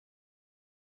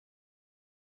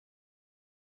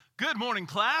Good morning,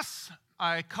 class.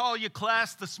 I call you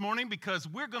class this morning because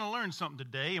we're going to learn something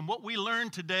today. And what we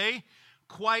learn today,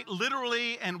 quite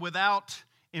literally and without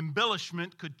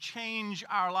embellishment, could change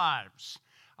our lives.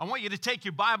 I want you to take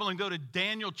your Bible and go to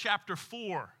Daniel chapter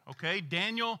 4, okay?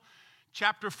 Daniel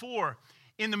chapter 4.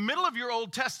 In the middle of your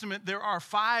Old Testament, there are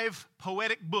 5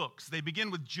 poetic books. They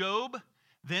begin with Job,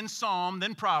 then Psalm,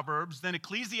 then Proverbs, then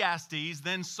Ecclesiastes,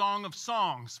 then Song of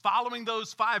Songs. Following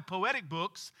those 5 poetic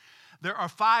books, there are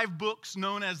 5 books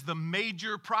known as the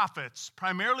major prophets,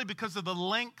 primarily because of the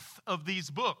length of these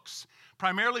books,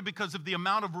 primarily because of the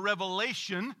amount of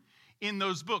revelation in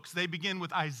those books. They begin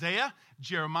with Isaiah,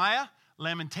 Jeremiah,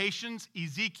 Lamentations,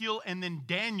 Ezekiel, and then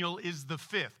Daniel is the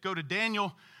 5th. Go to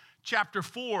Daniel chapter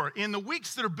 4. In the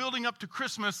weeks that are building up to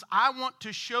Christmas, I want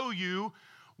to show you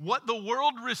what the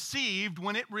world received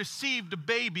when it received a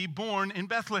baby born in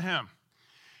Bethlehem.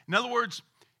 In other words,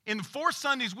 in the 4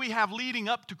 Sundays we have leading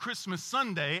up to Christmas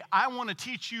Sunday, I want to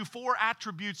teach you 4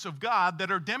 attributes of God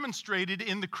that are demonstrated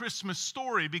in the Christmas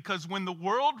story, because when the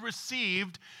world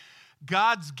received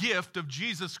God's gift of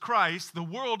Jesus Christ, the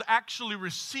world actually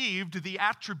received the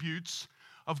attributes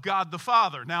of God the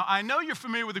Father. Now, I know you're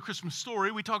familiar with the Christmas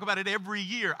story. We talk about it every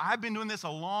year. I've been doing this a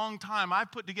long time.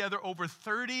 I've put together over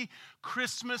 30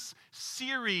 Christmas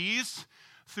series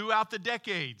throughout the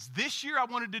decades. This year I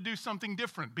wanted to do something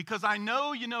different because I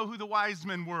know you know who the wise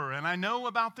men were, and I know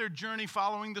about their journey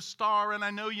following the star, and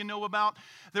I know you know about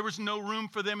there was no room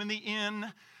for them in the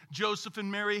inn. Joseph and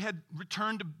Mary had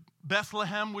returned to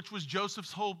Bethlehem, which was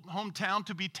Joseph's hometown,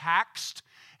 to be taxed,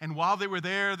 and while they were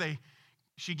there,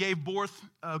 she gave birth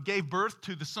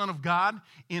to the Son of God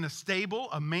in a stable,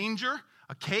 a manger,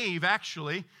 a cave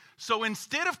actually. So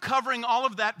instead of covering all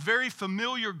of that very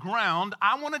familiar ground,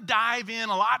 I want to dive in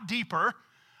a lot deeper.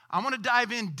 I want to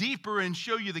dive in deeper and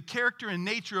show you the character and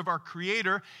nature of our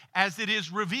Creator as it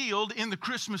is revealed in the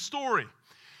Christmas story.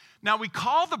 Now, we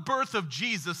call the birth of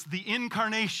Jesus the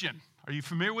incarnation. Are you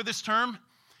familiar with this term?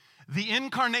 The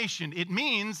incarnation. It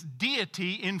means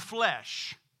deity in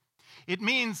flesh. It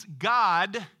means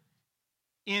God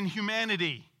in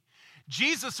humanity.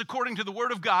 Jesus, according to the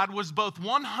Word of God, was both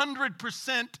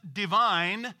 100%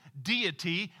 divine,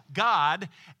 deity, God,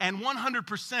 and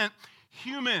 100%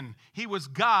 human. He was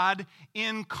God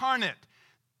incarnate.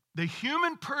 The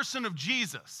human person of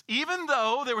Jesus, even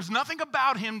though there was nothing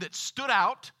about him that stood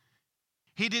out,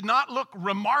 he did not look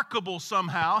remarkable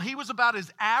somehow. He was about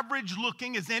as average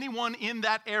looking as anyone in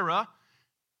that era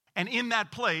and in that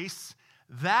place.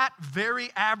 That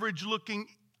very average looking,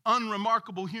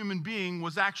 unremarkable human being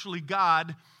was actually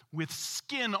God with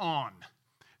skin on,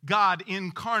 God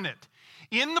incarnate.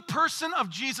 In the person of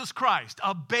Jesus Christ,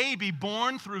 a baby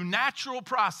born through natural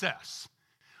process,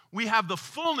 we have the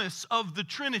fullness of the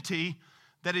Trinity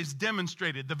that is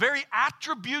demonstrated. The very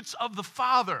attributes of the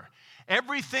Father,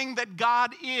 everything that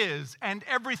God is and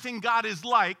everything God is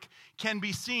like, can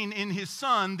be seen in His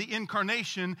Son, the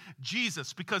incarnation,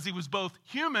 Jesus, because He was both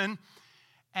human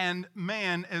and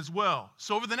man as well.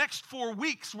 So over the next 4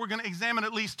 weeks, we're going to examine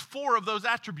at least 4 of those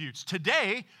attributes.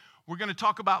 Today, we're going to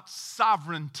talk about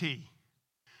sovereignty.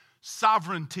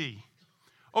 Sovereignty.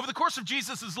 Over the course of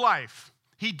Jesus' life,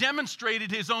 He demonstrated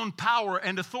His own power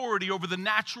and authority over the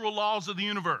natural laws of the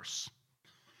universe.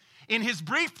 In His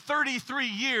brief 33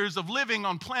 years of living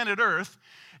on planet Earth,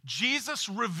 Jesus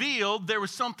revealed there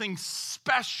was something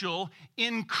special,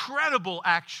 incredible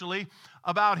actually,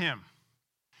 about Him.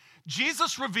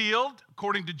 Jesus revealed,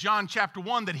 according to John chapter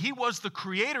 1, that He was the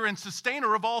creator and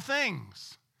sustainer of all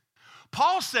things.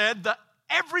 Paul said that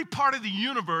every part of the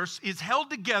universe is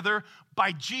held together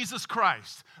by Jesus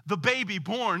Christ, the baby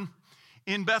born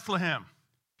in Bethlehem.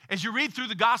 As you read through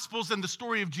the Gospels and the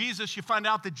story of Jesus, you find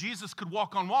out that Jesus could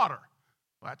walk on water.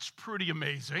 Well, that's pretty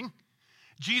amazing.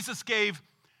 Jesus gave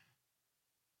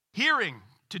hearing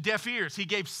to deaf ears. He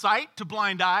gave sight to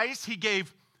blind eyes. He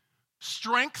gave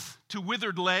strength to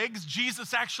withered legs.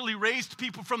 Jesus actually raised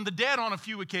people from the dead on a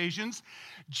few occasions.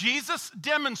 Jesus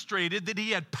demonstrated that He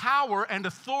had power and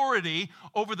authority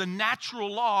over the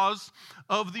natural laws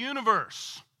of the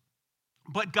universe.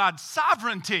 But God's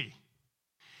sovereignty,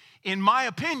 in my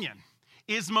opinion,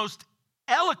 is most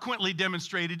eloquently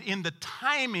demonstrated in the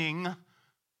timing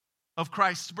of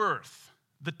Christ's birth.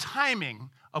 The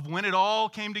timing of when it all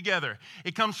came together.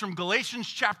 It comes from Galatians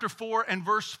chapter 4 and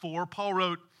verse 4. Paul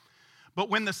wrote, "But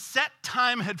when the set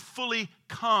time had fully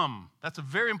come," that's a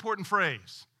very important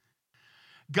phrase,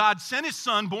 "God sent His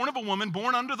Son, born of a woman,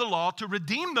 born under the law, to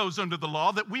redeem those under the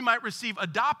law, that we might receive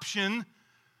adoption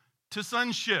to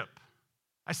sonship."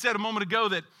 I said a moment ago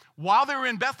that while they were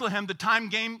in Bethlehem, the time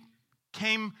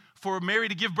came for Mary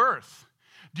to give birth.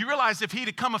 Do you realize if He'd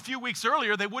have come a few weeks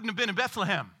earlier, they wouldn't have been in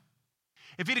Bethlehem?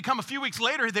 If he'd have come a few weeks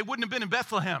later, they wouldn't have been in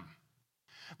Bethlehem.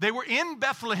 They were in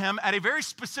Bethlehem at a very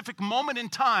specific moment in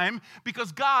time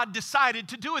because God decided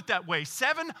to do it that way.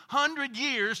 700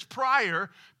 years prior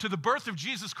to the birth of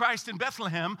Jesus Christ in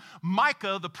Bethlehem,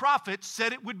 Micah, the prophet,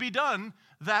 said it would be done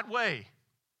that way.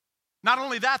 Not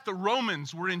only that, the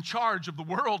Romans were in charge of the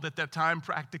world at that time,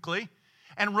 practically.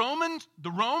 And Rome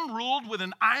ruled with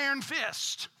an iron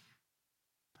fist.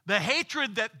 The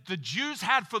hatred that the Jews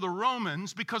had for the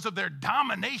Romans because of their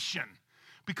domination,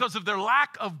 because of their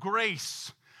lack of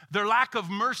grace, their lack of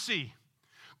mercy,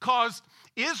 caused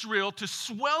Israel to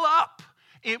swell up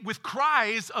with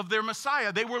cries of their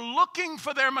Messiah. They were looking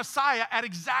for their Messiah at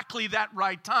exactly that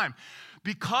right time.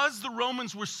 Because the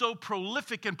Romans were so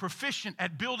prolific and proficient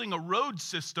at building a road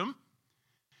system,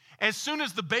 as soon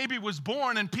as the baby was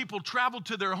born and people traveled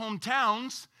to their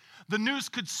hometowns, the news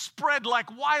could spread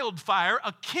like wildfire.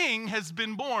 A king has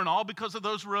been born, all because of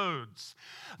those roads.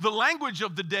 The language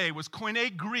of the day was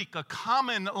Koine Greek, a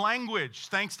common language,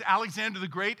 thanks to Alexander the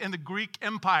Great and the Greek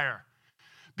Empire.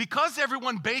 Because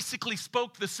everyone basically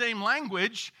spoke the same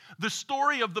language, the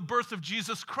story of the birth of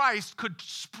Jesus Christ could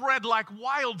spread like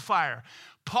wildfire.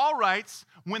 Paul writes,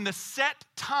 when the set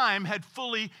time had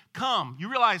fully come. You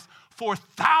realize, for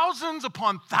thousands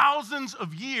upon thousands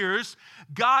of years,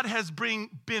 God has been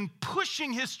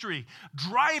pushing history,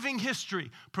 driving history,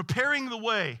 preparing the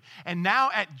way. And now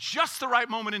at just the right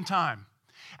moment in time,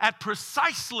 at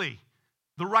precisely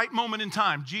the right moment in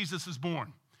time, Jesus is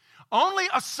born. Only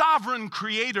a sovereign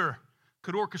creator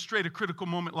could orchestrate a critical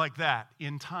moment like that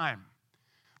in time.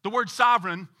 The word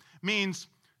sovereign means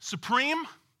supreme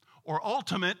or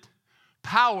ultimate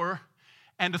power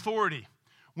and authority.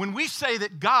 When we say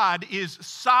that God is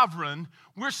sovereign,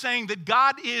 we're saying that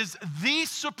God is the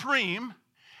supreme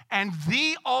and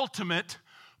the ultimate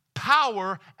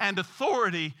power and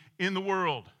authority in the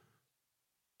world.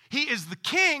 He is the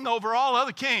king over all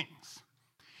other kings.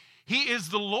 He is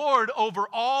the Lord over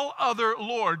all other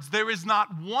lords. There is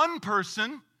not one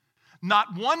person,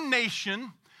 not one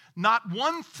nation, not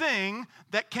one thing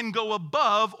that can go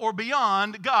above or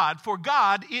beyond God, for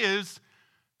God is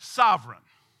sovereign.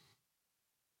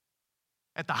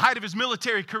 At the height of his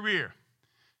military career,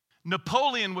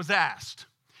 Napoleon was asked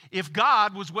if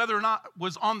God was whether or not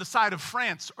was on the side of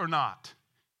France or not.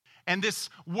 And this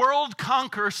world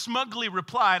conqueror smugly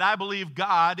replied, I believe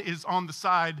God is on the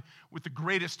side with the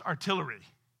greatest artillery.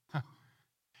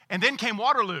 And then came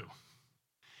Waterloo.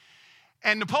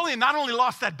 And Napoleon not only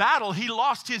lost that battle, he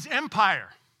lost his empire.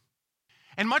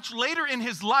 And much later in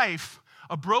his life,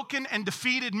 a broken and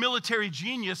defeated military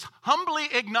genius humbly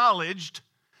acknowledged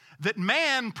that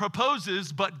man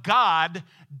proposes, but God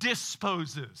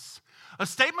disposes. A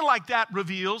statement like that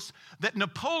reveals that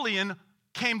Napoleon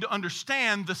came to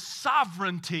understand the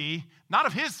sovereignty, not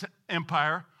of his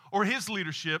empire or his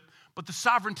leadership, but the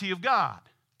sovereignty of God.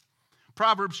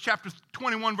 Proverbs chapter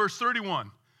 21, verse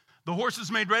 31. The horse is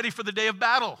made ready for the day of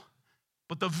battle,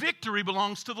 but the victory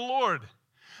belongs to the Lord.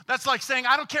 That's like saying,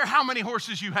 I don't care how many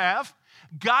horses you have,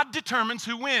 God determines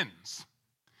who wins.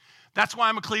 That's why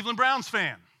I'm a Cleveland Browns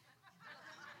fan.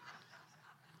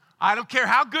 I don't care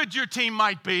how good your team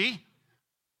might be,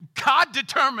 God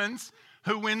determines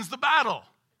who wins the battle.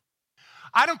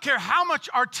 I don't care how much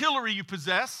artillery you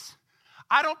possess.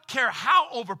 I don't care how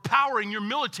overpowering your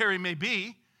military may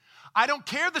be. I don't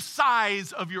care the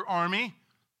size of your army.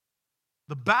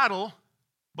 The battle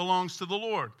belongs to the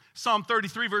Lord. Psalm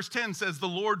 33 verse 10 says, the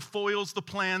Lord foils the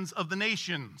plans of the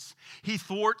nations. He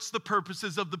thwarts the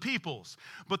purposes of the peoples.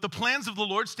 But the plans of the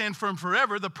Lord stand firm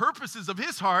forever, the purposes of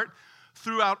his heart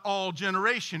throughout all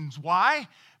generations. Why?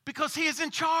 Because he is in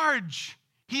charge.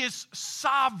 He is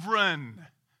sovereign.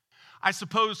 I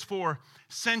suppose for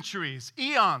centuries,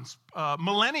 eons,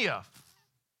 millennia,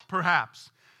 perhaps,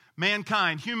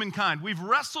 mankind, humankind, we've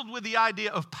wrestled with the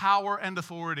idea of power and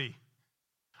authority.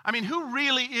 I mean, who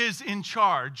really is in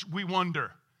charge, we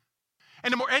wonder.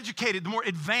 And the more educated, the more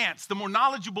advanced, the more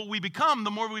knowledgeable we become,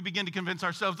 the more we begin to convince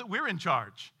ourselves that we're in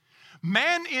charge.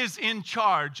 Man is in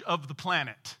charge of the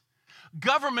planet.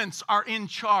 Governments are in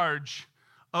charge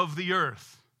of the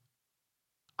earth.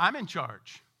 I'm in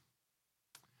charge.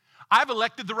 I've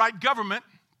elected the right government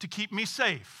to keep me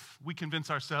safe, we convince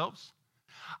ourselves.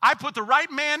 I put the right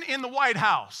man in the White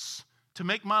House to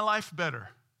make my life better.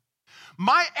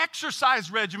 My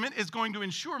exercise regimen is going to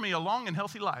ensure me a long and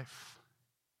healthy life.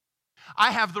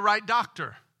 I have the right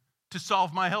doctor to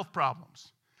solve my health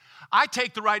problems. I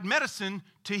take the right medicine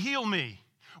to heal me.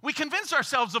 We convince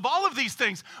ourselves of all of these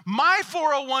things. My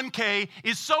 401k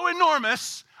is so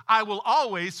enormous, I will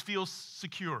always feel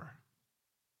secure.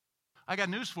 I got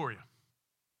news for you.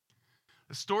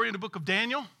 The story in the book of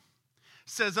Daniel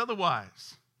says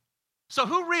otherwise. So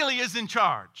who really is in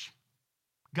charge?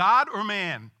 God or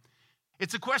man?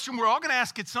 It's a question we're all going to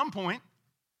ask at some point.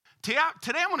 Today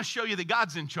I want to show you that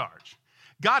God's in charge.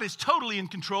 God is totally in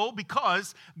control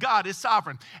because God is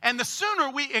sovereign. And the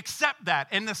sooner we accept that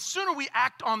and the sooner we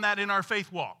act on that in our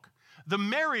faith walk, the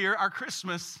merrier our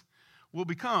Christmas will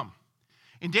become.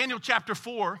 In Daniel chapter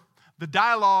 4, the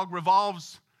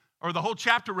whole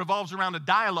chapter revolves around a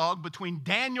dialogue between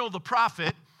Daniel the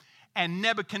prophet and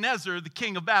Nebuchadnezzar, the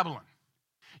king of Babylon.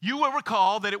 You will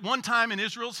recall that at one time in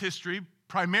Israel's history,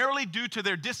 primarily due to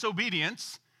their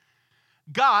disobedience,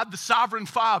 God, the sovereign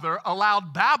Father,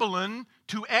 allowed Babylon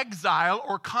to exile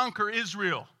or conquer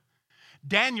Israel.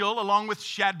 Daniel, along with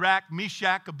Shadrach,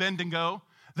 Meshach, Abednego,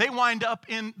 they wind up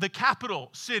in the capital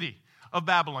city of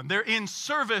Babylon. They're in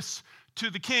service to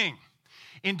the king.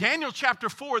 In Daniel chapter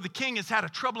 4, the king has had a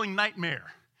troubling nightmare.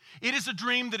 It is a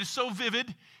dream that is so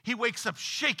vivid, he wakes up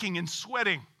shaking and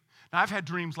sweating. Now, I've had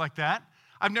dreams like that.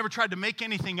 I've never tried to make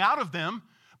anything out of them,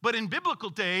 but in biblical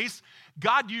days,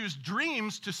 God used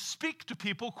dreams to speak to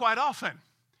people quite often.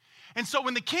 And so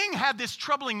when the king had this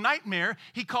troubling nightmare,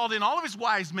 he called in all of his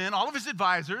wise men, all of his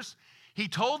advisors. He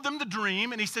told them the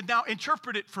dream, and he said, now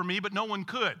interpret it for me, but no one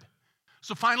could.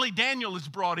 So finally, Daniel is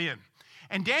brought in.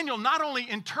 And Daniel not only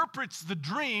interprets the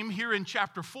dream here in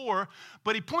chapter 4,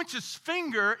 but he points his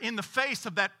finger in the face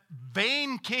of that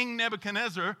vain king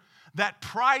Nebuchadnezzar, that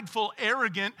prideful,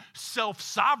 arrogant,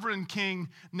 self-sovereign king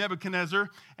Nebuchadnezzar,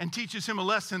 and teaches him a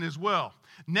lesson as well.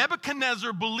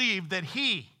 Nebuchadnezzar believed that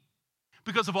he,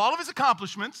 because of all of his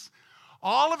accomplishments,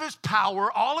 all of his power,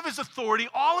 all of his authority,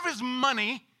 all of his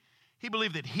money, he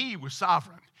believed that he was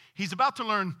sovereign. He's about to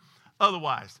learn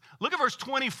otherwise. Look at verse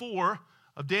 24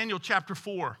 of Daniel chapter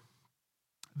 4.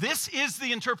 This is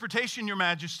the interpretation, Your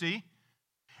Majesty,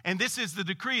 and this is the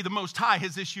decree the Most High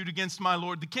has issued against my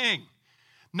lord the king.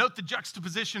 Note the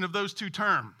juxtaposition of those two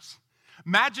terms.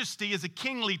 Majesty is a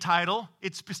kingly title.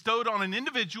 It's bestowed on an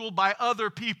individual by other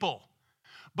people.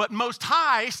 But Most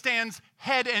High stands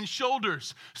head and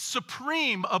shoulders,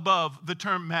 supreme above the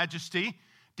term majesty.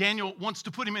 Daniel wants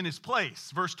to put him in his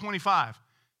place. Verse 25.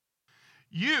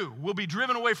 You will be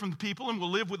driven away from the people and will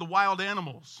live with the wild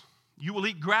animals. You will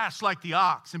eat grass like the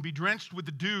ox and be drenched with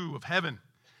the dew of heaven.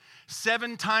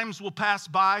 7 times will pass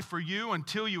by for you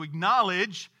until you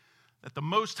acknowledge that the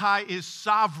Most High is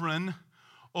sovereign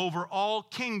over all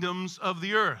kingdoms of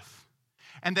the earth,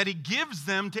 and that he gives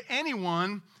them to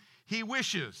anyone he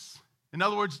wishes. In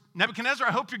other words, Nebuchadnezzar,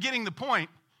 I hope you're getting the point.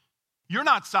 You're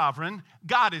not sovereign.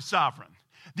 God is sovereign.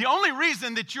 The only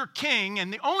reason that you're king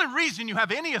and the only reason you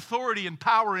have any authority and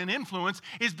power and influence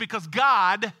is because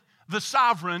God, the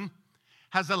sovereign,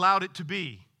 has allowed it to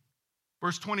be.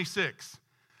 Verse 26.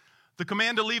 The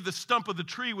command to leave the stump of the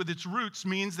tree with its roots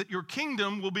means that your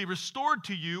kingdom will be restored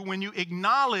to you when you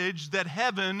acknowledge that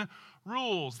heaven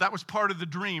rules. That was part of the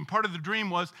dream. Part of the dream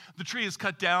was the tree is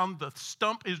cut down, the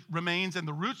stump remains, and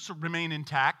the roots remain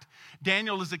intact.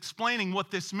 Daniel is explaining what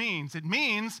this means. It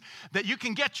means that you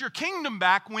can get your kingdom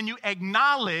back when you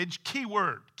acknowledge,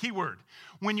 keyword,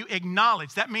 when you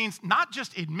acknowledge. That means not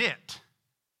just admit.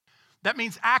 That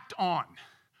means act on.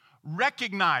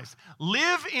 Recognize,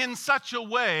 live in such a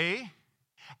way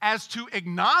as to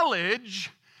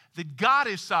acknowledge that God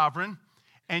is sovereign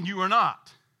and you are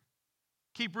not.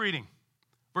 Keep reading.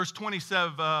 Verse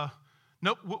 27,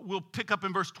 we'll pick up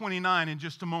in verse 29 in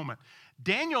just a moment.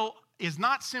 Daniel is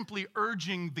not simply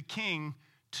urging the king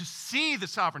to see the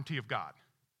sovereignty of God.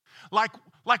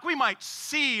 Like we might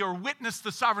see or witness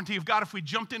the sovereignty of God if we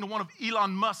jumped into one of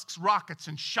Elon Musk's rockets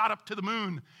and shot up to the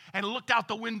moon and looked out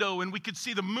the window and we could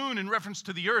see the moon in reference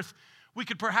to the earth. We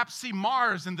could perhaps see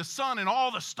Mars and the sun and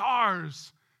all the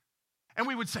stars. And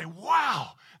we would say,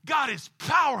 wow, God is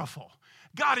powerful.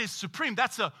 God is supreme.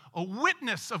 That's a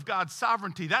witness of God's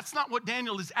sovereignty. That's not what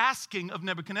Daniel is asking of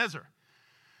Nebuchadnezzar.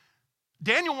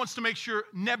 Daniel wants to make sure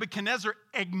Nebuchadnezzar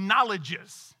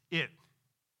acknowledges it.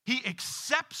 He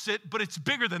accepts it, but it's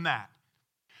bigger than that.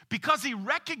 Because he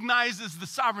recognizes the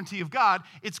sovereignty of God,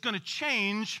 it's going to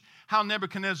change how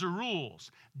Nebuchadnezzar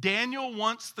rules. Daniel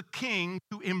wants the king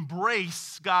to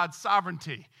embrace God's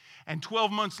sovereignty. And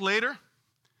 12 months later,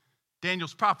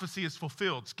 Daniel's prophecy is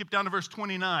fulfilled. Skip down to verse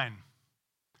 29.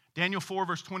 Daniel 4,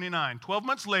 verse 29. 12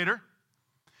 months later,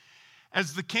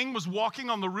 as the king was walking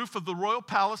on the roof of the royal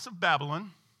palace of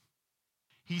Babylon,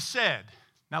 he said,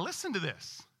 now listen to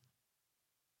this.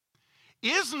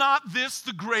 Is not this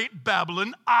the great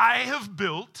Babylon I have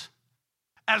built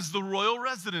as the royal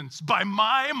residence by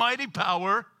my mighty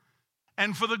power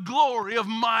and for the glory of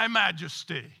my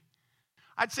majesty?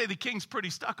 I'd say the king's pretty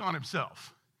stuck on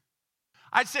himself.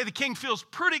 I'd say the king feels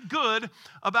pretty good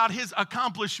about his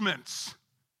accomplishments.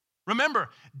 Remember,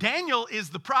 Daniel is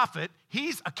the prophet.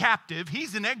 He's a captive.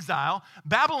 He's in exile.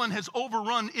 Babylon has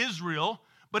overrun Israel.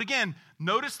 But again,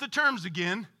 notice the terms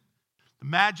again. The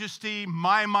majesty,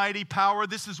 my mighty power,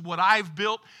 this is what I've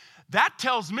built. That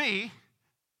tells me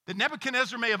that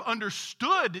Nebuchadnezzar may have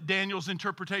understood Daniel's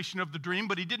interpretation of the dream,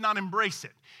 but he did not embrace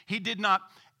it. He did not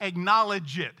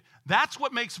acknowledge it. That's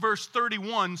what makes verse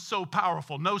 31 so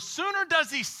powerful. No sooner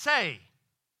does he say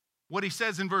what he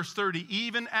says in verse 30,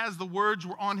 even as the words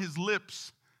were on his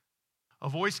lips, a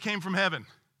voice came from heaven.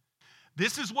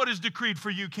 This is what is decreed for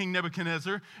you, King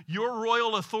Nebuchadnezzar. Your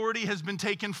royal authority has been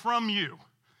taken from you.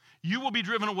 You will be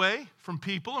driven away from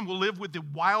people and will live with the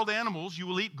wild animals. You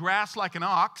will eat grass like an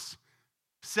ox.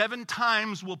 7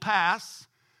 times will pass.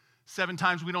 7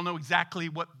 times, we don't know exactly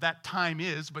what that time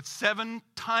is, but 7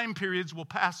 time periods will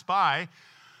pass by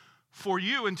for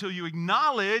you until you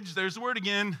acknowledge, there's the word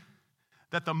again,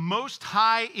 that the Most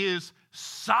High is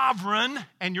sovereign,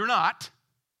 and you're not,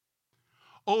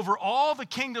 over all the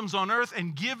kingdoms on earth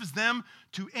and gives them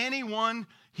to anyone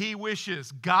he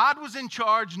wishes. God was in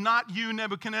charge, not you,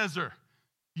 Nebuchadnezzar.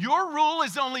 Your rule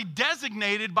is only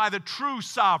designated by the true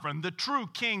sovereign, the true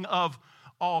king of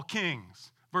all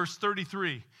kings. Verse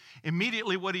 33,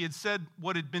 immediately what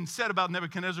had been said about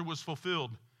Nebuchadnezzar was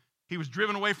fulfilled. He was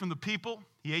driven away from the people.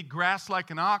 He ate grass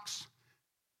like an ox.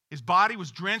 His body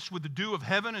was drenched with the dew of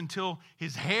heaven until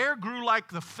his hair grew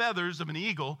like the feathers of an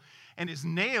eagle and his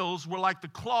nails were like the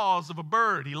claws of a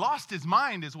bird. He lost his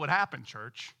mind is what happened,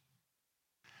 church.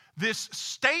 This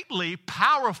stately,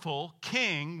 powerful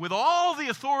king with all the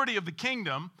authority of the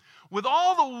kingdom, with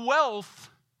all the wealth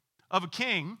of a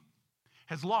king,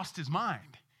 has lost his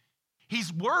mind.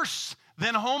 He's worse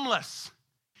than homeless.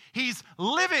 He's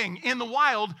living in the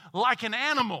wild like an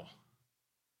animal.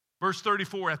 Verse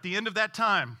 34, at the end of that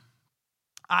time,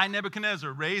 I,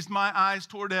 Nebuchadnezzar, raised my eyes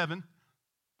toward heaven,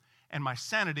 and my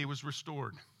sanity was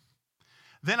restored.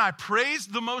 Then I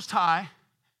praised the Most High.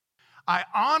 I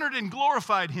honored and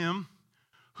glorified him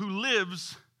who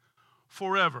lives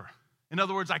forever. In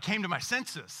other words, I came to my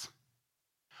senses.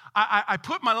 I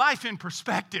put my life in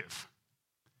perspective.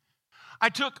 I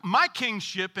took my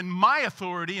kingship and my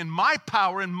authority and my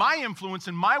power and my influence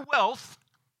and my wealth,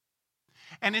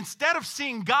 and instead of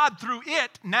seeing God through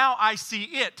it, now I see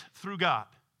it through God.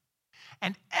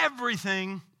 And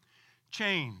everything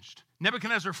changed.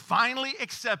 Nebuchadnezzar finally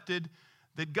accepted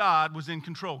that God was in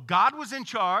control. God was in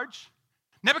charge.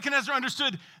 Nebuchadnezzar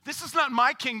understood, this is not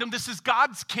my kingdom, this is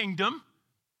God's kingdom.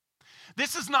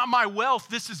 This is not my wealth,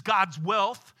 this is God's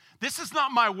wealth. This is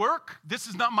not my work, this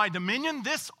is not my dominion,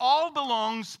 this all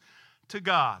belongs to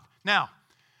God. Now,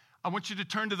 I want you to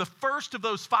turn to the first of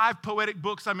those 5 poetic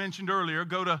books I mentioned earlier.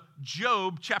 Go to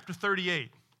Job chapter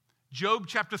 38. Job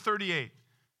chapter 38.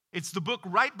 It's the book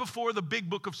right before the big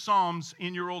book of Psalms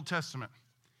in your Old Testament.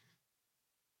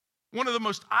 One of the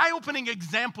most eye-opening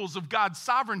examples of God's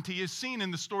sovereignty is seen in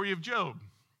the story of Job.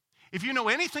 If you know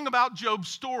anything about Job's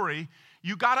story,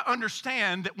 you got to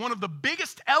understand that one of the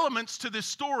biggest elements to this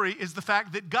story is the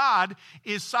fact that God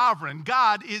is sovereign.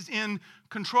 God is in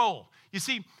control. You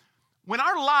see, when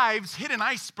our lives hit an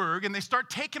iceberg and they start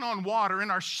taking on water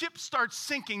and our ship starts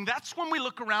sinking, that's when we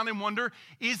look around and wonder,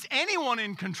 is anyone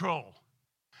in control?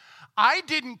 I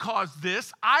didn't cause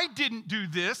this. I didn't do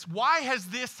this. Why has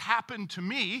this happened to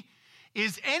me?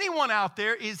 Is anyone out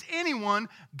there? Is anyone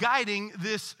guiding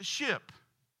this ship?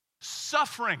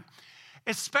 Suffering,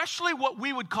 especially what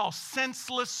we would call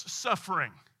senseless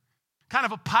suffering, kind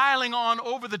of a piling on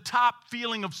over the top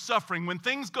feeling of suffering when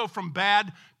things go from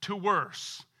bad to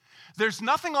worse. There's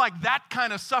nothing like that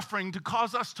kind of suffering to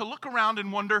cause us to look around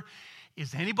and wonder,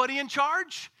 is anybody in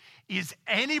charge? Is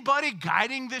anybody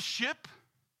guiding this ship?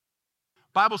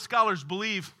 Bible scholars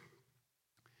believe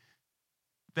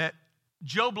that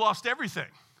Job lost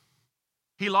everything.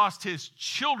 He lost his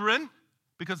children,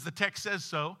 because the text says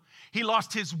so. He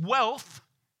lost his wealth.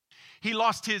 He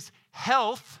lost his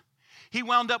health. He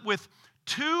wound up with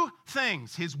 2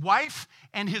 things, his wife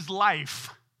and his life.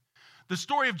 The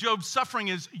story of Job's suffering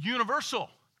is universal.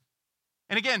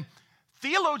 And again,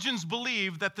 theologians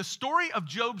believe that the story of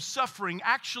Job's suffering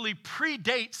actually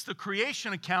predates the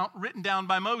creation account written down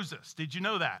by Moses. Did you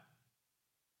know that?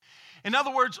 In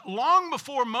other words, long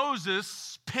before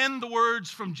Moses penned the words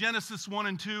from Genesis 1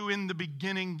 and 2, in the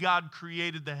beginning God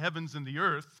created the heavens and the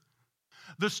earth,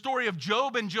 the story of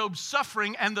Job and Job's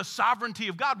suffering and the sovereignty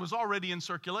of God was already in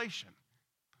circulation.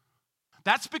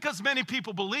 That's because many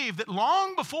people believe that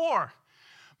long before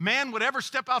man would ever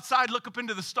step outside, look up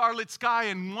into the starlit sky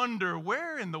and wonder,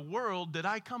 where in the world did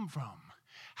I come from?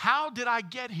 How did I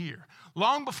get here?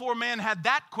 Long before man had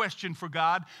that question for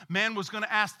God, man was going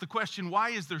to ask the question,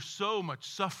 why is there so much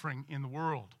suffering in the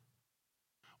world?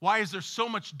 Why is there so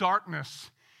much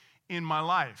darkness in my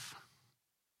life?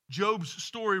 Job's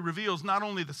story reveals not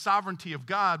only the sovereignty of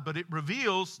God, but it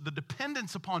reveals the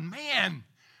dependence upon man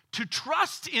to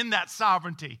trust in that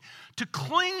sovereignty, to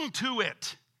cling to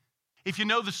it. If you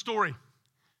know the story,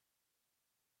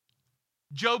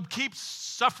 Job keeps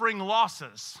suffering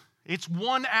losses. It's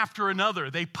one after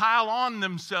another. They pile on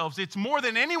themselves. It's more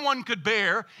than anyone could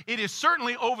bear. It is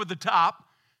certainly over the top.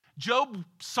 Job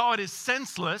saw it as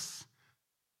senseless,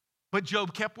 but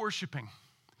Job kept worshiping.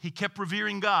 He kept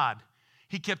revering God.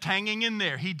 He kept hanging in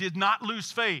there. He did not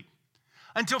lose faith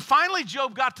until finally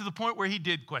Job got to the point where he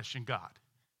did question God.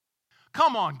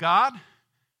 Come on, God.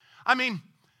 I mean,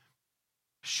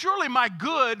 surely my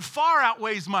good far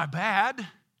outweighs my bad,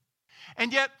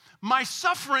 and yet my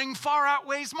suffering far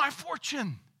outweighs my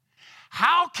fortune.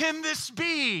 How can this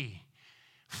be?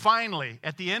 Finally,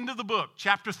 at the end of the book,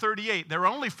 chapter 38, there are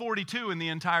only 42 in the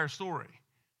entire story.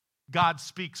 God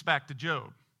speaks back to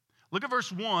Job. Look at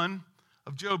verse 1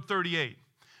 of Job 38.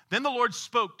 Then the Lord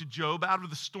spoke to Job out of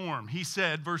the storm. He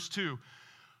said, verse 2,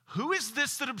 "Who is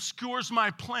this that obscures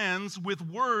my plans with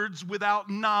words without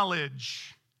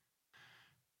knowledge?"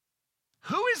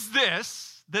 Who is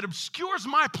this that obscures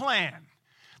my plan,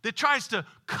 that tries to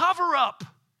cover up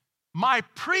my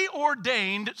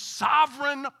preordained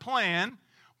sovereign plan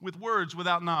with words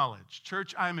without knowledge?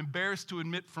 Church, I am embarrassed to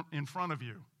admit in front of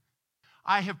you,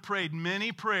 I have prayed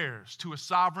many prayers to a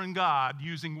sovereign God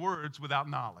using words without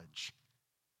knowledge.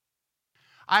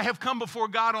 I have come before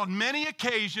God on many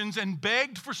occasions and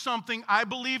begged for something I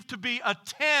believe to be a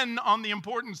 10 on the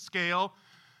importance scale.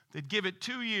 They'd give it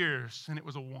 2 years and it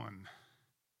was a 1.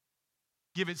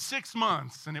 Give it 6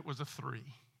 months and it was a 3.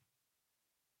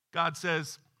 God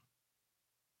says,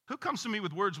 who comes to me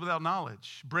with words without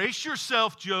knowledge? Brace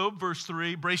yourself, Job, verse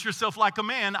 3. Brace yourself like a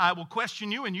man. I will question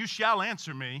you and you shall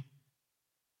answer me.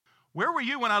 Where were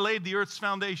you when I laid the earth's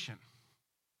foundation?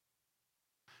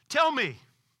 Tell me,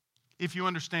 if you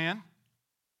understand.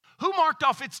 Who marked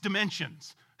off its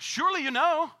dimensions? Surely you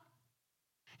know.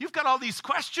 You've got all these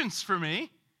questions for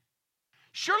me.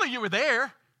 Surely you were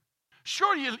there.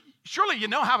 Surely you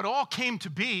know how it all came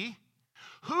to be.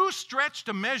 Who stretched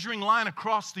a measuring line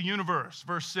across the universe?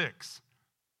 Verse 6.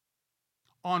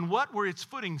 On what were its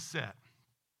footings set?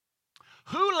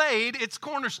 Who laid its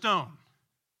cornerstone?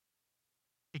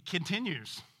 It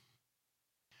continues.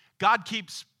 God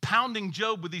keeps pounding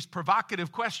Job with these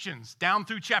provocative questions down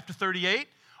through chapter 38,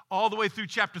 all the way through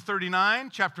chapter 39,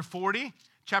 chapter 40,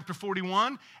 chapter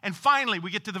 41, and finally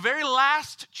we get to the very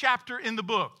last chapter in the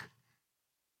book,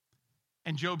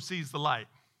 and Job sees the light.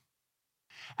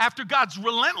 After God's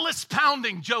relentless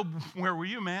pounding, Job, where were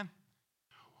you, man?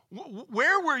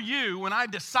 Where were you when I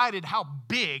decided how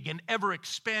big and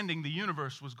ever-expanding the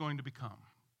universe was going to become?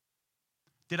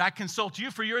 Did I consult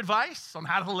you for your advice on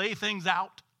how to lay things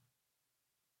out?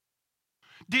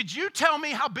 Did you tell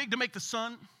me how big to make the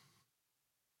sun?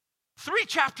 3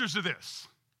 chapters of this.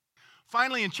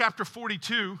 Finally, in chapter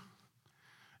 42,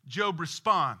 Job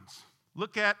responds.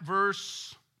 Look at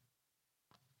verse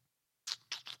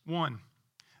 1.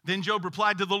 Then Job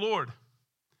replied to the Lord,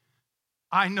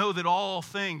 I know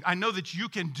that you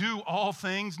can do all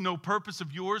things. No purpose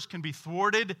of yours can be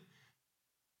thwarted.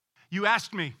 You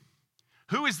asked me,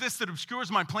 who is this that obscures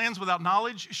my plans without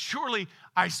knowledge? Surely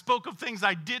I spoke of things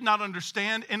I did not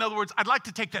understand. In other words, I'd like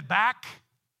to take that back.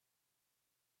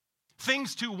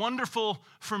 Things too wonderful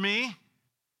for me.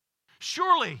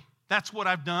 Surely that's what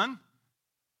I've done.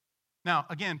 Now,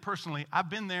 again, personally, I've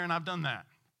been there and I've done that.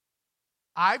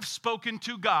 I've spoken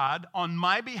to God on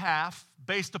my behalf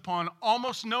based upon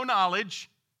almost no knowledge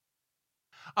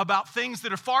about things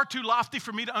that are far too lofty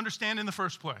for me to understand in the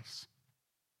first place.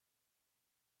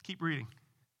 Keep reading.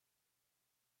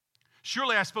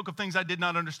 Surely I spoke of things I did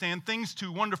not understand, things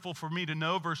too wonderful for me to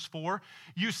know. Verse 4,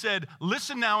 you said,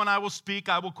 listen now and I will speak,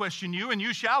 I will question you, and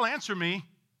you shall answer me.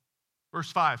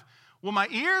 Verse 5, well, my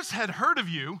ears had heard of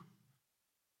you,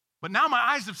 but now my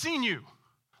eyes have seen you.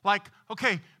 Like,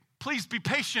 okay, please be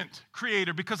patient,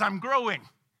 Creator, because I'm growing.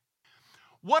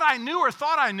 What I knew or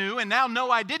thought I knew and now know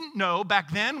I didn't know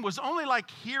back then was only like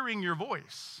hearing your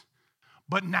voice.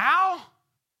 But now,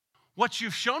 what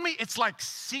you've shown me, it's like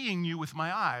seeing you with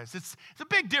my eyes. It's a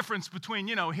big difference between,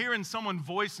 hearing someone's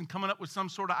voice and coming up with some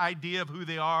sort of idea of who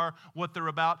they are, what they're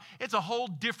about. It's a whole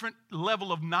different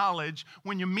level of knowledge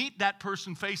when you meet that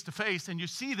person face to face and you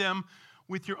see them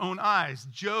with your own eyes.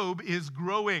 Job is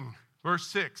growing. Verse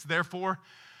 6, therefore,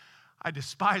 I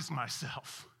despise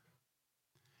myself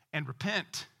and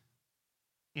repent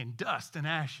in dust and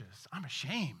ashes. I'm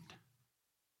ashamed.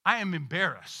 I am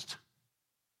embarrassed.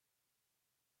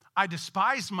 I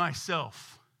despise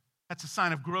myself That's a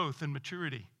sign of growth and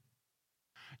maturity.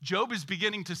 Job is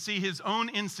beginning to see his own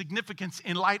insignificance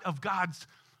in light of God's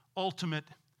ultimate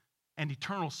and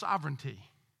eternal sovereignty.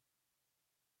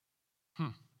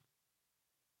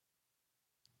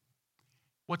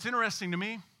 What's interesting to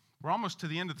me, we're almost to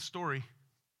the end of the story.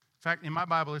 In fact, in my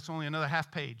Bible, it's only another half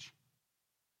page.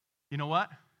 You know what?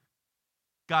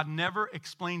 God never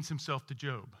explains himself to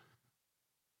Job.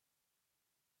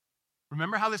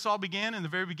 Remember how this all began in the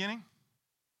very beginning?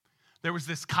 There was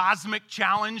this cosmic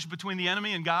challenge between the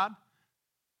enemy and God.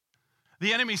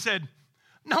 The enemy said,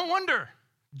 "No wonder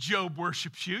Job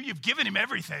worships you. You've given him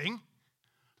everything.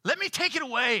 Let me take it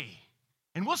away,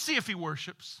 and we'll see if he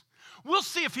worships. We'll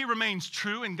see if he remains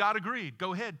true." And God agreed.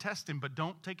 Go ahead, test him, but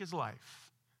don't take his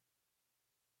life.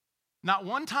 Not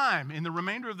one time in the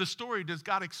remainder of the story does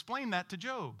God explain that to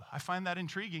Job. I find that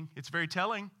intriguing. It's very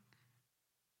telling.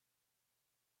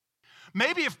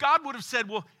 Maybe if God would have said,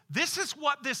 "Well, this is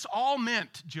what this all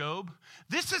meant, Job.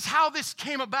 This is how this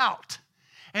came about.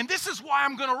 And this is why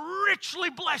I'm going to richly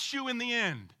bless you in the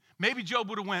end." Maybe Job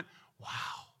would have went,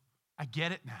 "Wow, I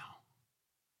get it now."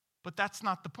 But that's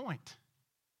not the point.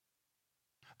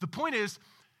 The point is,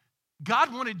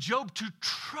 God wanted Job to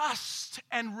trust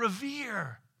and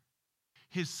revere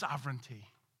his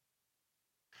sovereignty.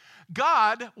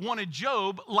 God wanted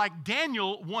Job, like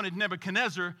Daniel wanted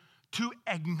Nebuchadnezzar, to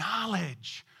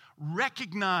acknowledge,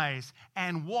 recognize,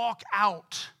 and walk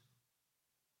out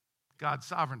God's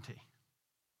sovereignty.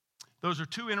 Those are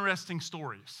two interesting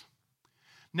stories.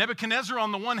 Nebuchadnezzar,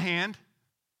 on the one hand,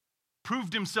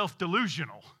 proved himself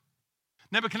delusional.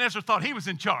 Nebuchadnezzar thought he was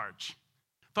in charge,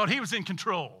 thought he was in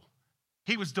control.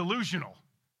 He was delusional.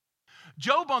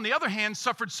 Job, on the other hand,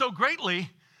 suffered so greatly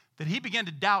that he began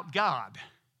to doubt God.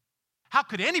 How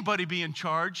could anybody be in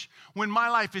charge when my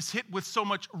life is hit with so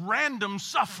much random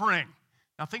suffering?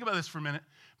 Now think about this for a minute,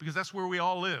 because that's where we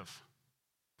all live.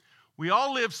 We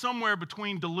all live somewhere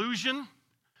between delusion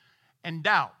and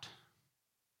doubt.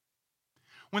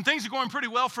 When things are going pretty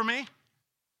well for me,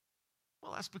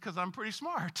 well, that's because I'm pretty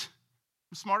smart.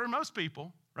 I'm smarter than most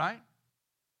people, right?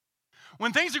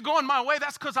 When things are going my way,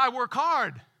 that's because I work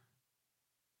hard.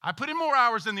 I put in more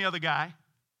hours than the other guy.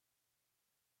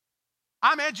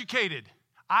 I'm educated.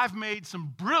 I've made some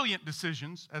brilliant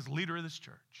decisions as leader of this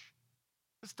church.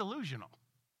 That's delusional.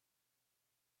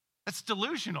 That's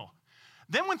delusional.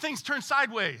 Then when things turn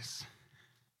sideways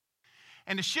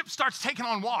and the ship starts taking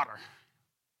on water,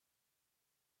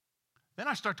 then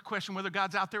I start to question whether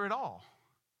God's out there at all.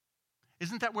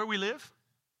 Isn't that where we live?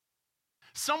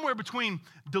 Somewhere between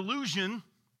delusion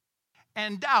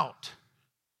and doubt.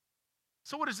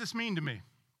 So what does this mean to me?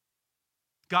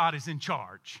 God is in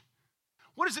charge.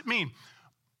 What does it mean?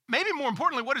 Maybe more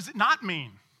importantly, what does it not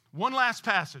mean? One last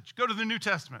passage. Go to the New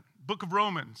Testament, book of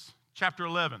Romans, chapter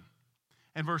 11,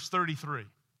 and verse 33.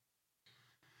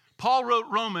 Paul wrote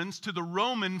Romans to the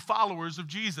Roman followers of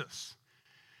Jesus.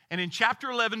 And in chapter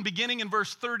 11, beginning in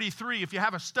verse 33, if you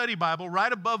have a study Bible,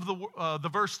 right above the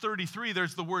verse 33,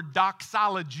 there's the word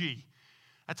doxology.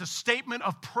 That's a statement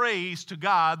of praise to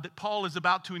God that Paul is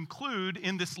about to include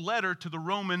in this letter to the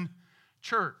Roman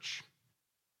church.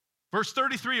 Verse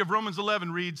 33 of Romans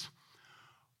 11 reads,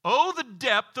 "Oh, the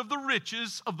depth of the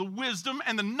riches of the wisdom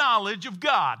and the knowledge of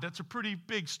God." That's a pretty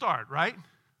big start, right?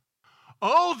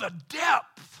 Oh, the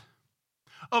depth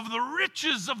of the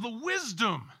riches of the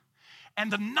wisdom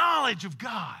and the knowledge of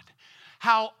God.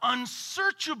 How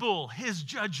unsearchable his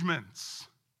judgments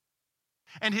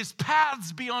and his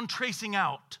paths beyond tracing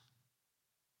out.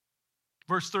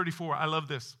 Verse 34, I love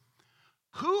this.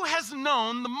 "Who has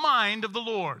known the mind of the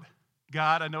Lord?"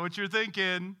 God, I know what you're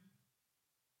thinking.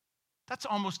 That's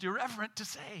almost irreverent to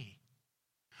say.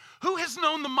 Who has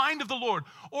known the mind of the Lord?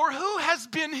 Or who has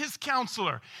been his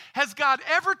counselor? Has God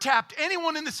ever tapped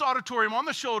anyone in this auditorium on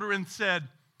the shoulder and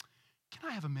said, "Can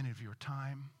I have a minute of your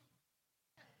time?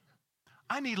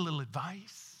 I need a little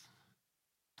advice.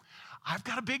 I've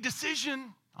got a big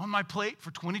decision on my plate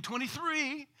for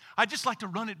 2023. I'd just like to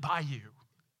run it by you."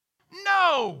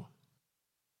 No.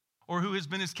 Or who has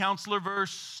been his counselor,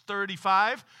 verse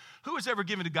 35? "Who has ever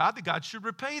given to God that God should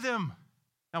repay them?"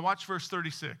 Now watch verse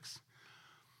 36.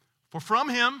 "For from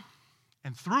him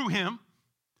and through him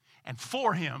and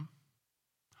for him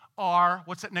are,"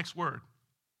 what's that next word?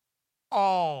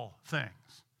 "All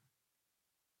things."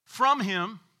 From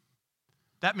him,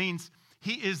 that means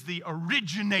he is the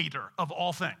originator of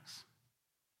all things.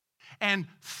 And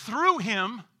through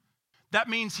him, that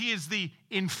means he is the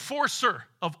enforcer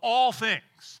of all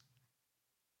things.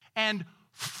 And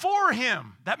for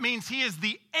him, that means he is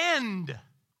the end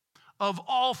of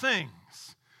all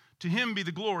things. To him be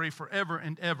the glory forever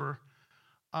and ever.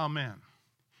 Amen.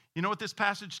 You know what this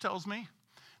passage tells me?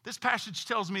 This passage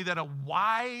tells me that a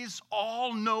wise,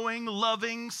 all-knowing,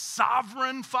 loving,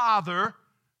 sovereign Father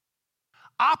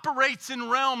operates in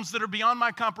realms that are beyond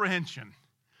my comprehension.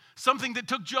 Something that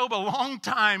took Job a long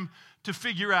time to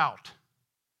figure out.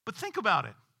 But think about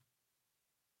it.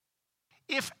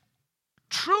 If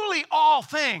truly all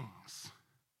things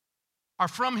are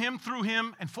from him, through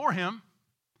him, and for him,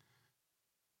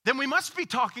 then we must be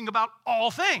talking about all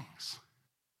things.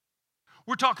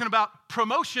 We're talking about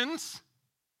promotions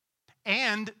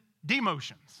and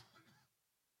demotions.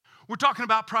 We're talking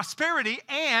about prosperity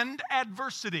and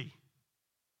adversity.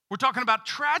 We're talking about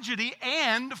tragedy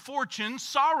and fortune,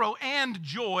 sorrow and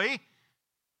joy.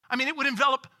 I mean, it would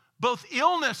envelop both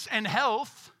illness and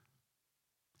health,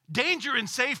 danger and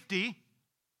safety,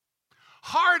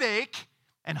 heartache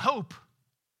and hope.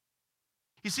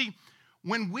 You see,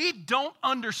 when we don't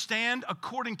understand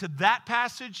according to that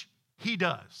passage, he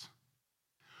does.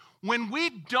 When we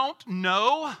don't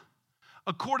know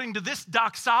according to this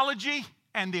doxology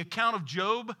and the account of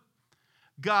Job,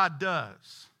 God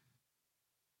does.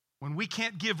 When we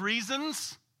can't give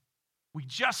reasons, we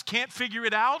just can't figure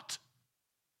it out,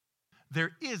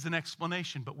 there is an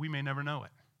explanation, but we may never know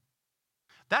it.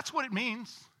 That's what it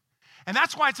means. And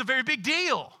that's why it's a very big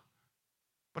deal.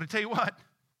 But I tell you what,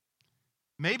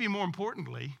 maybe more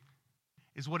importantly,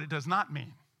 is what it does not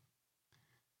mean.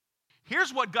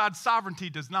 Here's what God's sovereignty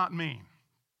does not mean.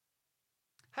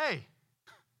 Hey,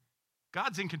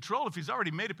 God's in control if he's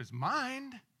already made up his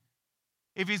mind.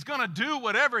 If he's going to do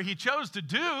whatever he chose to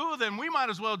do, then we might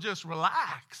as well just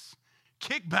relax,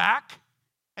 kick back,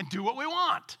 and do what we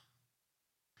want.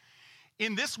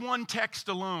 In this one text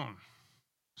alone,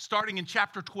 starting in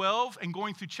chapter 12 and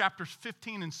going through chapters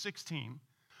 15 and 16,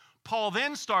 Paul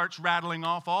then starts rattling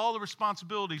off all the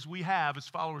responsibilities we have as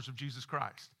followers of Jesus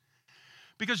Christ.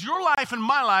 Because your life and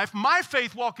my life, my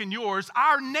faith walk in yours,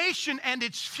 our nation and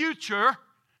its future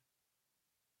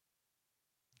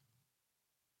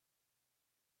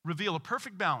reveal a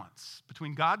perfect balance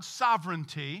between God's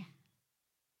sovereignty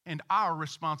and our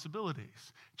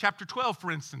responsibilities. Chapter 12,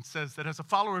 for instance, says that as a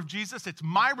follower of Jesus, it's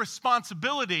my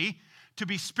responsibility to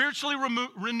be spiritually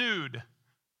renewed,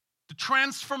 the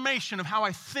transformation of how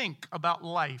I think about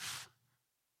life.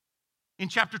 In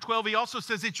chapter 12, he also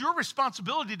says it's your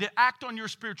responsibility to act on your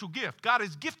spiritual gift. God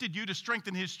has gifted you to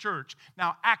strengthen his church.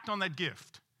 Now act on that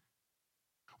gift.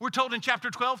 We're told in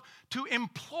chapter 12 to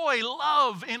employ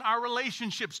love in our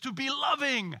relationships, to be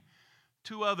loving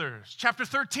to others. Chapter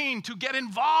 13, to get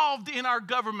involved in our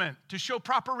government, to show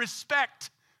proper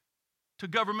respect to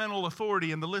governmental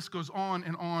authority, and the list goes on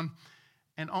and on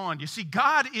and on. You see,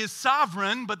 God is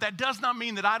sovereign, but that does not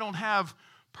mean that I don't have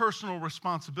personal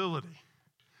responsibility.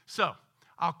 So,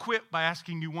 I'll quit by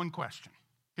asking you one question.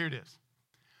 Here it is.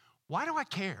 Why do I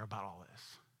care about all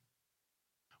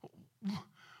this?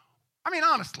 I mean,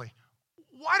 honestly,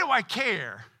 why do I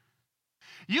care?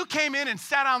 You came in and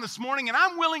sat down this morning, and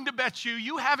I'm willing to bet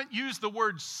you haven't used the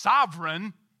word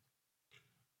sovereign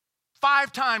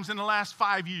 5 times in the last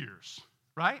 5 years,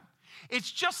 right?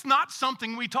 It's just not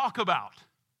something we talk about.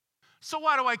 So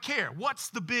why do I care? What's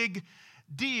the big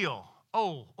deal?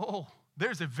 Oh,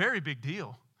 there's a very big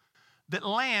deal that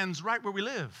lands right where we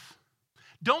live.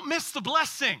 Don't miss the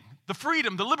blessing, the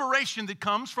freedom, the liberation that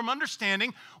comes from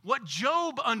understanding what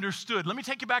Job understood. Let me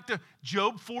take you back to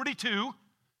Job 42.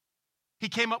 He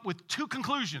came up with 2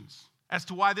 conclusions as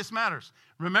to why this matters.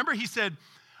 Remember, he said,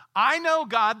 I know,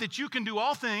 God, that you can do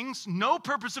all things. No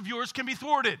purpose of yours can be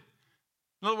thwarted.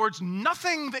 In other words,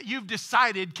 nothing that you've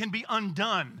decided can be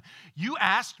undone. You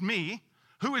asked me,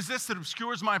 who is this that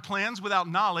obscures my plans without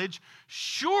knowledge?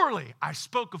 Surely I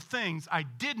spoke of things I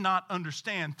did not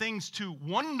understand, things too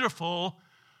wonderful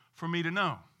for me to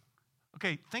know.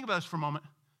 Okay, think about this for a moment.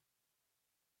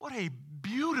 What a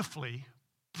beautifully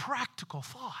practical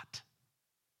thought.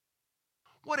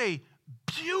 What a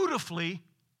beautifully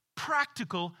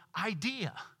practical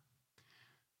idea.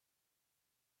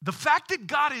 The fact that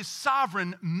God is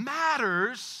sovereign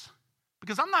matters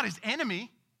because I'm not his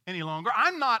enemy any longer.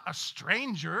 I'm not a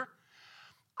stranger.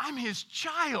 I'm his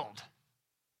child.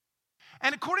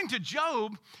 And according to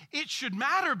Job, it should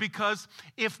matter because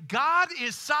if God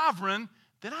is sovereign,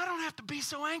 then I don't have to be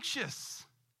so anxious.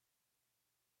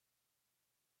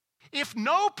 If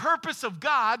no purpose of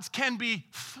God's can be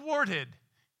thwarted,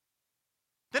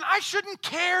 then I shouldn't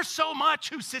care so much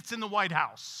who sits in the White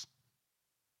House.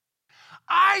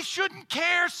 I shouldn't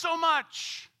care so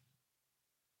much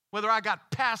whether I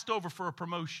got passed over for a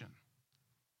promotion.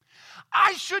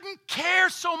 I shouldn't care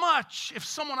so much if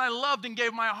someone I loved and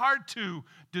gave my heart to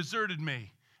deserted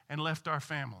me and left our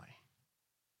family.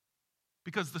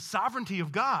 Because the sovereignty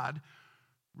of God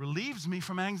relieves me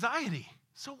from anxiety.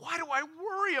 So why do I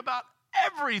worry about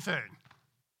everything?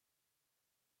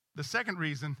 The second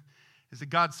reason is that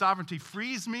God's sovereignty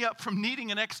frees me up from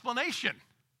needing an explanation.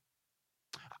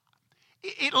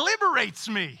 It liberates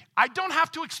me. I don't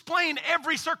have to explain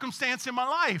every circumstance in my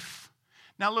life.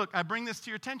 Now look, I bring this to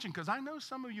your attention because I know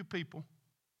some of you people.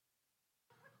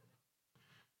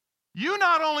 You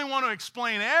not only want to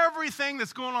explain everything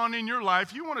that's going on in your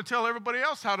life, you want to tell everybody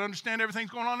else how to understand everything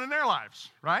that's going on in their lives,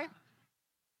 right?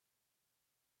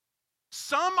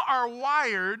 Some are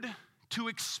wired to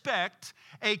expect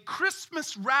a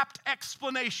Christmas-wrapped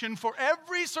explanation for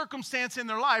every circumstance in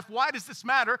their life. Why does this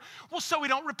matter? Well, so we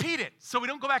don't repeat it, so we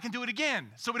don't go back and do it again,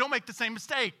 so we don't make the same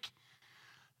mistake.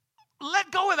 Let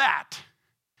go of that.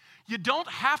 You don't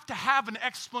have to have an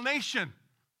explanation.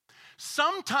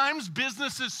 Sometimes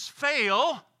businesses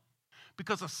fail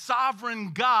because a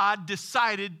sovereign God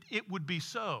decided it would be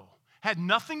so. Had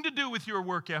nothing to do with your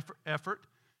work effort,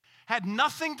 had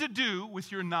nothing to do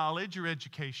with your knowledge or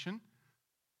education.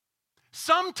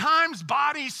 Sometimes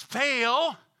bodies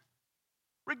fail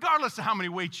regardless of how many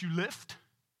weights you lift,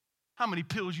 how many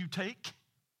pills you take.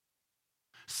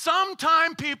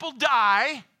 Sometimes people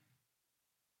die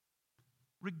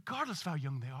regardless of how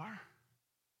young they are,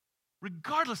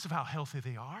 regardless of how healthy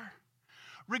they are,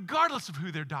 regardless of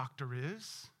who their doctor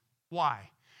is. Why?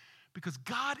 Because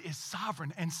God is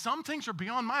sovereign, and some things are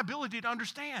beyond my ability to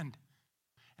understand,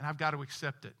 and I've got to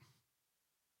accept it.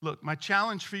 Look, my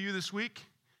challenge for you this week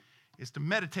is to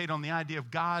meditate on the idea of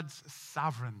God's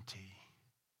sovereignty.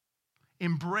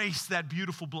 Embrace that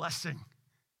beautiful blessing.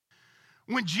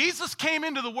 When Jesus came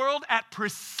into the world at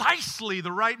precisely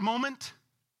the right moment,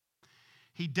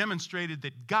 he demonstrated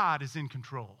that God is in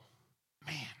control.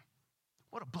 Man,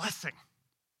 what a blessing.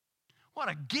 What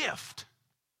a gift.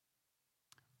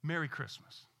 Merry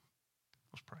Christmas.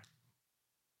 Let's pray.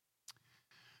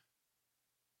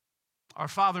 Our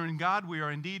Father in God, we are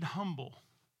indeed humble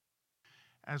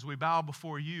as we bow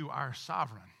before you, our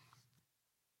sovereign.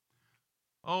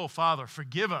 Oh, Father,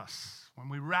 forgive us when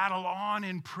we rattle on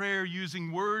in prayer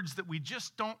using words that we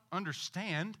just don't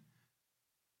understand,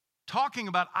 talking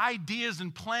about ideas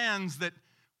and plans that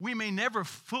we may never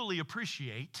fully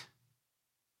appreciate.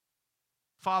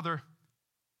 Father,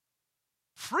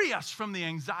 free us from the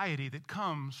anxiety that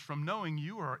comes from knowing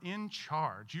you are in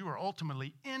charge, you are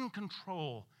ultimately in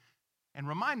control, and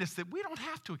remind us that we don't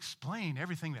have to explain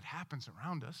everything that happens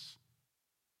around us.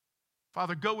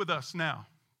 Father, go with us now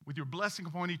with your blessing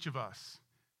upon each of us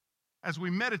as we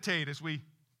meditate, as we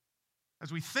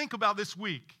think about this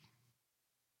week,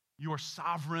 your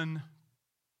sovereign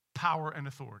power and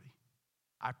authority.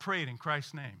 I pray it in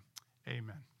Christ's name.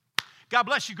 Amen. God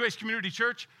bless you, Grace Community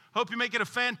Church. Hope you make it a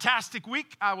fantastic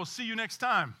week. I will see you next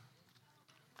time.